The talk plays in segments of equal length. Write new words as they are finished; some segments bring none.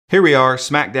Here we are,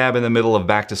 smack dab in the middle of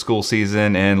back to school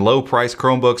season, and low price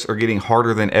Chromebooks are getting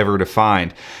harder than ever to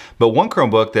find. But one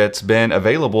Chromebook that's been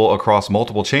available across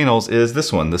multiple channels is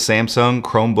this one, the Samsung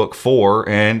Chromebook 4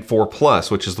 and 4 Plus,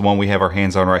 which is the one we have our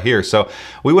hands on right here. So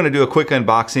we want to do a quick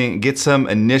unboxing, get some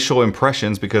initial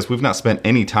impressions because we've not spent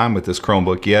any time with this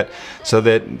Chromebook yet, so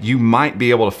that you might be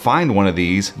able to find one of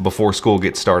these before school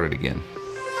gets started again.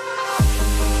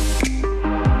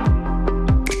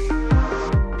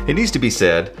 It needs to be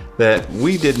said that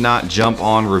we did not jump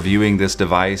on reviewing this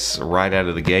device right out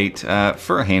of the gate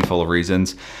for a handful of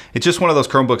reasons. It's just one of those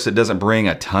Chromebooks that doesn't bring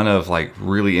a ton of like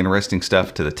really interesting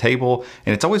stuff to the table,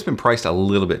 and it's always been priced a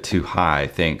little bit too high, I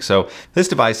think. So this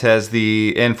device has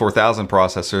the N4000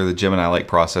 processor, the Gemini Lake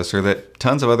processor that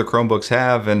tons of other Chromebooks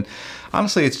have, and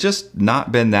honestly, it's just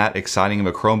not been that exciting of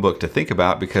a Chromebook to think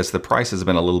about because the price has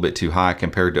been a little bit too high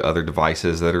compared to other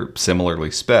devices that are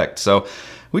similarly spec'd. So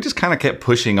we just kind of kept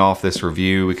pushing off this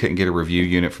review. We couldn't get a review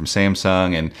unit from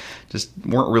Samsung and just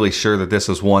weren't really sure that this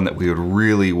was one that we would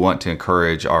really want to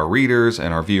encourage our readers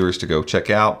and our viewers to go check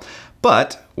out.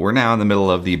 But we're now in the middle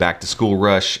of the back to school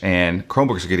rush and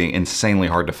Chromebooks are getting insanely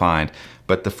hard to find.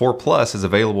 But the 4 Plus is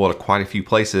available at quite a few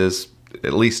places,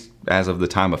 at least as of the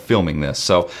time of filming this.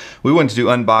 So we wanted to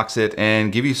unbox it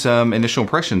and give you some initial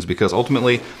impressions because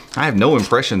ultimately I have no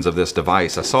impressions of this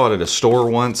device. I saw it at a store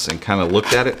once and kind of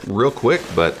looked at it real quick,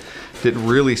 but didn't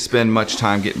really spend much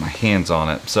time getting my hands on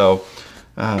it. So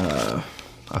I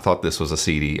thought this was a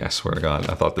CD. I swear to God,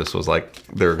 I thought this was like,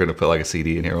 they were gonna put like a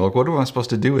CD in here. Like, what am I supposed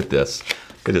to do with this?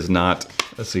 It is not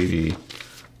a CD.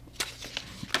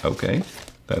 Okay,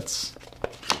 that's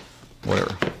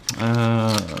whatever.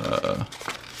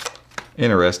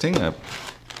 Interesting.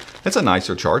 It's a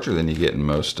nicer charger than you get in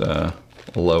most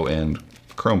low-end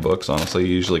Chromebooks. Honestly,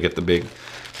 you usually get the big,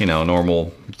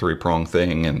 normal 3-prong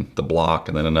thing and the block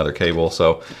and then another cable.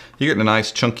 So you're getting a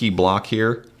nice chunky block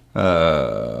here.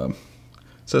 It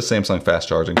says Samsung fast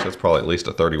charging, so it's probably at least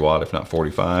a 30 watt, if not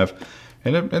 45.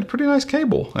 And a pretty nice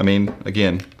cable. I mean,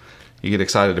 again, you get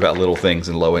excited about little things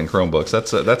in low-end Chromebooks.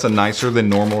 That's a nicer than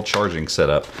normal charging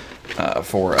setup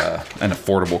for an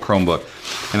affordable Chromebook.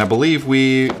 And I believe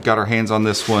we got our hands on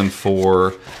this one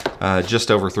for just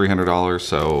over $300,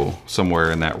 so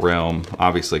somewhere in that realm.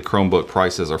 Obviously, Chromebook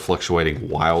prices are fluctuating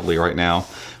wildly right now,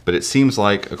 but it seems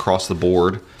like across the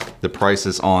board, the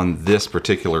prices on this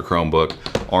particular Chromebook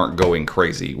aren't going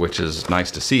crazy, which is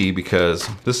nice to see because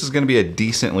this is going to be a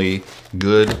decently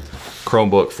good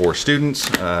Chromebook for students,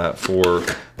 for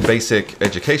basic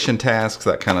education tasks,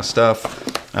 that kind of stuff.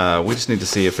 We just need to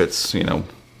see if it's,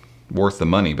 worth the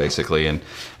money, basically. And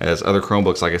as other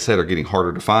Chromebooks, like I said, are getting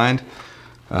harder to find,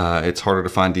 it's harder to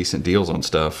find decent deals on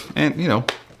stuff. And,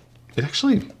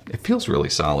 it feels really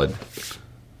solid.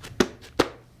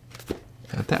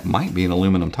 That might be an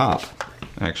aluminum top,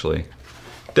 actually.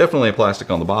 Definitely a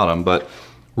plastic on the bottom, but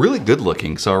really good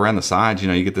looking. So around the sides,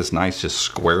 you get this nice, just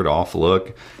squared off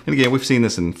look. And again, we've seen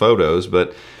this in photos,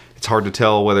 but it's hard to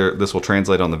tell whether this will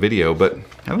translate on the video. But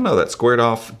I don't know, that squared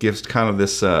off gives kind of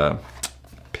this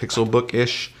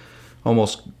Pixelbook-ish,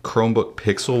 almost Chromebook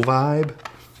Pixel vibe.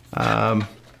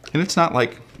 And it's not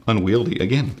like unwieldy.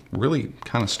 Again, really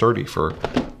kind of sturdy for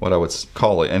what I would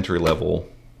call an entry-level,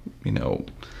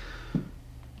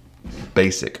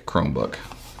 basic Chromebook.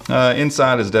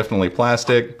 Inside is definitely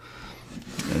plastic.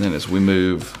 And then as we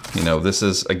move, this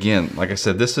is, again, like I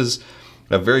said, this is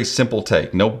a very simple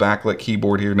take. No backlit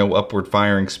keyboard here, no upward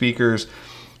firing speakers,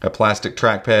 a plastic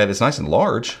trackpad. It's nice and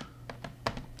large.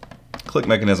 Click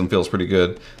mechanism feels pretty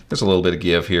good. There's a little bit of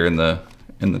give here in the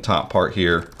top part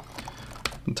here.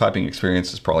 The typing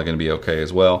experience is probably going to be okay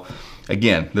as well.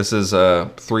 Again, this is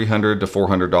a $300 to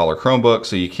 $400 Chromebook,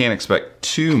 so you can't expect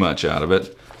too much out of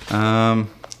it.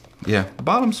 Yeah, the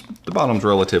bottom's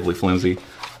relatively flimsy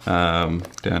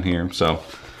down here. So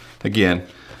again,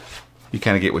 you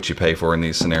kind of get what you pay for in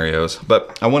these scenarios.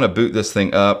 But I want to boot this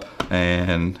thing up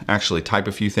and actually type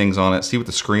a few things on it, see what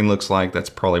the screen looks like. That's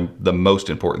probably the most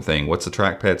important thing. What's the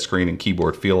trackpad, screen, and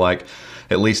keyboard feel like,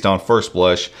 at least on first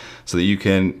blush, so that you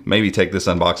can maybe take this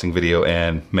unboxing video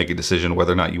and make a decision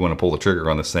whether or not you want to pull the trigger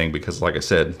on this thing, because like I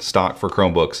said, stock for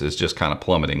Chromebooks is just kind of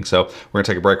plummeting. So we're gonna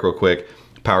take a break real quick,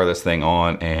 power this thing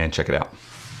on, and check it out.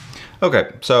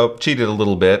 Okay, so cheated a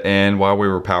little bit, and while we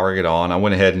were powering it on, I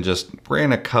went ahead and just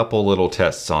ran a couple little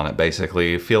tests on it,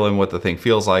 basically feeling what the thing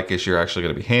feels like as you're actually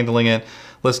going to be handling it,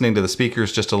 listening to the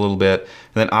speakers just a little bit, and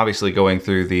then obviously going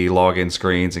through the login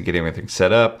screens and getting everything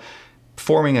set up,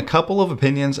 forming a couple of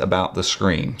opinions about the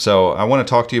screen. So I want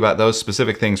to talk to you about those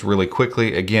specific things really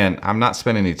quickly. Again, I'm not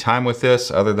spending any time with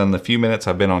this other than the few minutes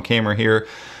I've been on camera here,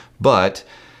 but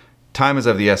time is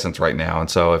of the essence right now. And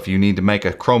so if you need to make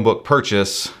a Chromebook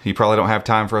purchase, you probably don't have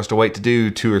time for us to wait to do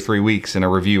 2 or 3 weeks in a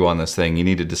review on this thing. You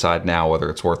need to decide now whether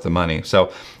it's worth the money.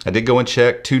 So I did go and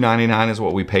check. $299 is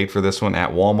what we paid for this one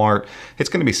at Walmart. It's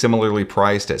going to be similarly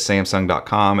priced at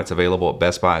Samsung.com. It's available at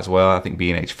Best Buy as well. I think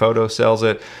B&H Photo sells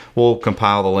it. We'll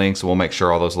compile the links and we'll make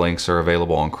sure all those links are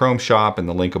available on Chrome Shop, and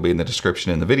the link will be in the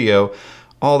description in the video.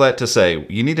 All that to say,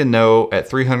 you need to know at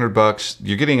 300 bucks,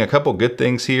 you're getting a couple good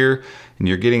things here, and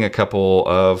you're getting a couple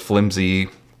of flimsy,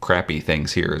 crappy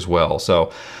things here as well.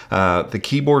 So the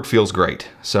keyboard feels great.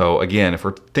 So again, if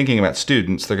we're thinking about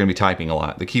students, they're gonna be typing a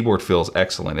lot. The keyboard feels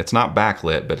excellent. It's not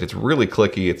backlit, but it's really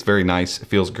clicky. It's very nice. It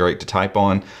feels great to type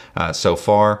on so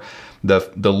far. The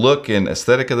look and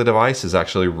aesthetic of the device is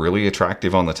actually really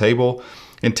attractive on the table.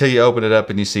 Until you open it up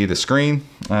and you see the screen.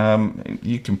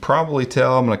 You can probably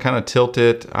tell, I'm gonna kind of tilt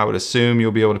it. I would assume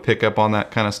you'll be able to pick up on that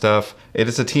kind of stuff. It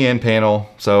is a TN panel,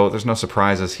 so there's no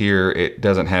surprises here. It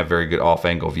doesn't have very good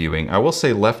off-angle viewing. I will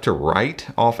say left to right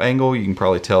off-angle, you can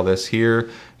probably tell this here.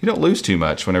 You don't lose too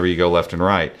much whenever you go left and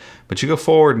right, but you go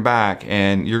forward and back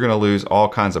and you're gonna lose all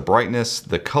kinds of brightness.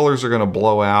 The colors are gonna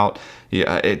blow out.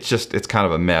 Yeah, it's kind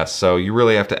of a mess. So you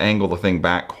really have to angle the thing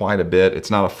back quite a bit. It's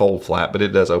not a fold flat, but it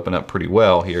does open up pretty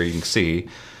well here. You can see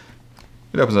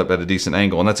it opens up at a decent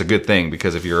angle, and that's a good thing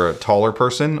because if you're a taller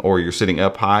person or you're sitting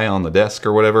up high on the desk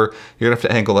or whatever, you're gonna have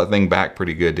to angle that thing back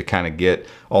pretty good to kind of get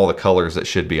all the colors that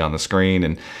should be on the screen.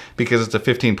 And because it's a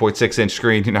 15.6-inch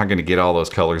screen, you're not gonna get all those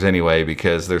colors anyway,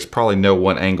 because there's probably no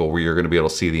one angle where you're gonna be able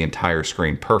to see the entire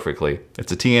screen perfectly.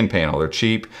 It's a TN panel, they're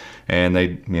cheap, and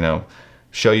they, you know,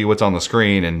 show you what's on the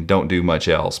screen and don't do much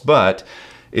else. But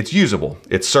it's usable,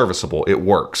 it's serviceable, it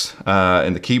works.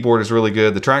 And the keyboard is really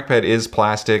good. The trackpad is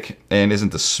plastic and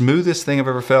isn't the smoothest thing I've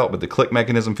ever felt, but the click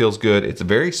mechanism feels good. It's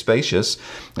very spacious.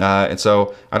 And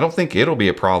so I don't think it'll be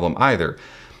a problem either.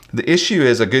 The issue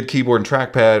is a good keyboard and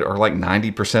trackpad are like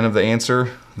 90% of the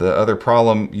answer. The other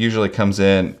problem usually comes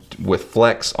in with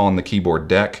flex on the keyboard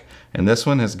deck. And this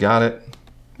one has got it,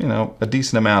 you know, a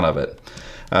decent amount of it.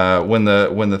 When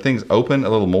the things open a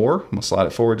little more, I'm gonna slide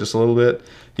it forward just a little bit,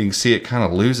 you can see it kind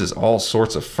of loses all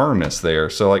sorts of firmness there.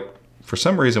 So like for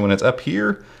some reason when it's up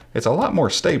here, it's a lot more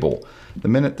stable. The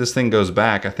minute this thing goes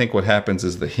back, I think what happens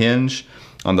is the hinge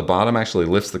on the bottom actually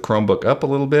lifts the Chromebook up a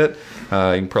little bit. You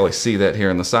can probably see that here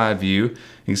in the side view. You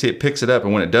can see it picks it up,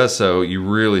 and when it does so, you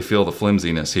really feel the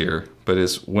flimsiness here. But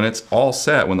when it's all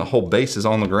set, when the whole base is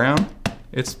on the ground,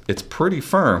 it's pretty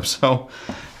firm. So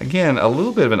again, a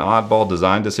little bit of an oddball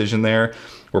design decision there.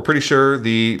 We're pretty sure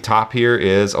the top here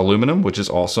is aluminum, which is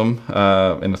awesome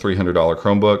in a $300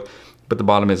 Chromebook, but the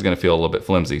bottom is gonna feel a little bit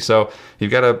flimsy. So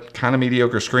you've got a kind of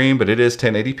mediocre screen, but it is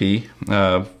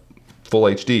 1080p, full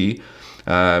HD.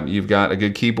 You've got a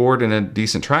good keyboard and a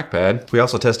decent trackpad. We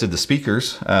also tested the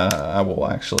speakers. I will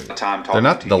actually, they're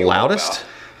not the loudest.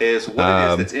 Is what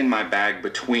it is that's in my bag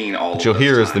between all of those. What you'll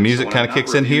hear is the music kind of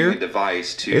kicks in here.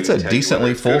 It's a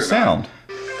decently full sound.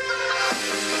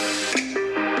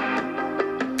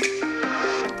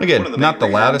 Again, not the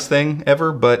loudest thing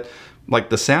ever, but like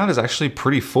the sound is actually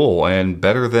pretty full and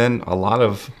better than a lot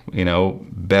of, you know,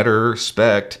 better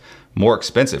spec'd, more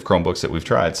expensive Chromebooks that we've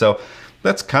tried. So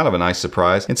that's kind of a nice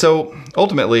surprise. And so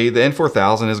ultimately the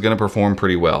N4000 is gonna perform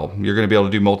pretty well. You're gonna be able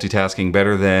to do multitasking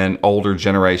better than older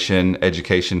generation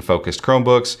education focused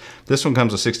Chromebooks. This one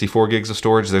comes with 64 gigs of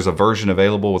storage. There's a version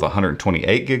available with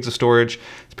 128 gigs of storage.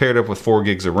 It's paired up with 4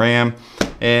 gigs of RAM.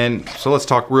 And so let's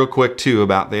talk real quick too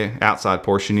about the outside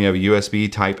portion. You have a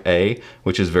USB type A,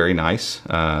 which is very nice.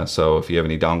 So if you have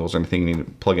any dongles or anything you need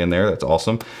to plug in there, that's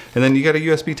awesome. And then you got a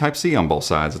USB type C on both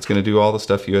sides. It's gonna do all the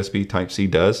stuff USB type C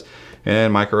does.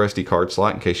 And micro SD card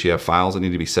slot in case you have files that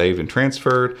need to be saved and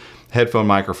transferred. Headphone,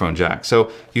 microphone jack.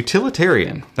 So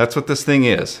utilitarian, that's what this thing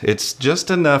is. It's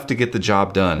just enough to get the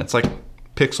job done. It's like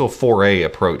Pixel 4a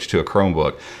approach to a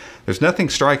Chromebook. There's nothing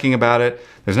striking about it.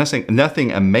 There's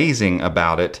nothing amazing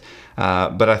about it,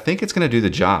 but I think it's gonna do the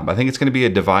job. I think it's gonna be a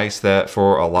device that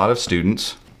for a lot of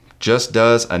students just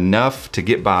does enough to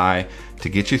get by, to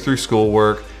get you through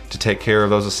schoolwork, to take care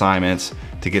of those assignments,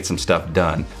 to get some stuff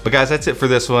done. But guys, that's it for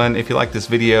this one. If you like this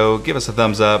video, give us a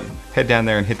thumbs up, head down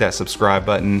there and hit that subscribe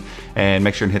button, and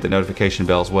make sure and hit the notification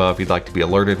bell as well if you'd like to be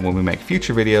alerted when we make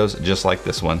future videos just like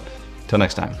this one. Till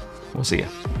next time, we'll see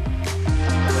you.